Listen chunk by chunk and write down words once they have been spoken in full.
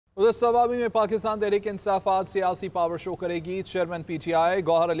उधर स्वाबी में पाकिस्तान तहरीक इंसाफ आज सियासी पावर शो करेगी। चेयरमैन PTI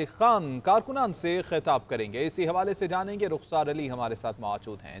गौहर अली खान कारकुनान से खिताब करेंगे। इसी हवाले से जानेंगे, रुखसार अली हमारे साथ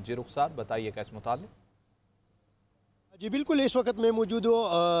मौजूद हैं। जी रुखसार, बताइएगा इस मुताल्लिक। जी बिल्कुल, इस वक्त मैं मौजूद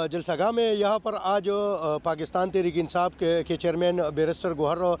हूँ जलसागाह में। यहाँ पर आज पाकिस्तान तहरीक इंसाफ के चेयरमैन बैरिस्टर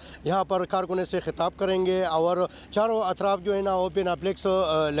गोहर यहाँ पर कारकुन से खिताब करेंगे और चारों अतराफ जो है ना वो पेनाप्लेक्स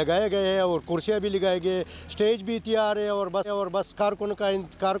लगाए गए हैं और कुर्सियाँ भी लगाए गए, स्टेज भी तैयार है और बस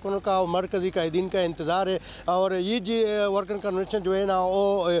कारकुन का और मरकज़ी कायदीन का इंतज़ार है। और ये जी वर्कर कन्वेंशन जो है ना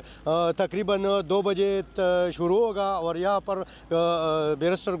वो तकरीबन 2 बजे शुरू होगा और यहाँ पर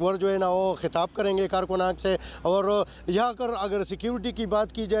बैरिस्टर गोहर जो है ना वो खिताब करेंगे कारकुनान से। और यहाँ कर अगर सिक्योरिटी की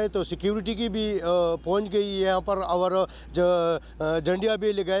बात की जाए तो सिक्योरिटी की भी पहुँच गई है यहाँ पर और झंडियाँ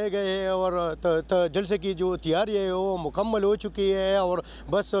भी लगाए गए हैं और जलसे की जो तैयारी है वो मुकम्मल हो चुकी है। और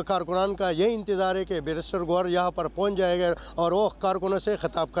बस कारकुनान का यही इंतज़ार है कि बैरिस्टर गोहर यहाँ पर पहुँच जाएगा और वो कारकुनों से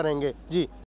खिताब करेंगे। जी।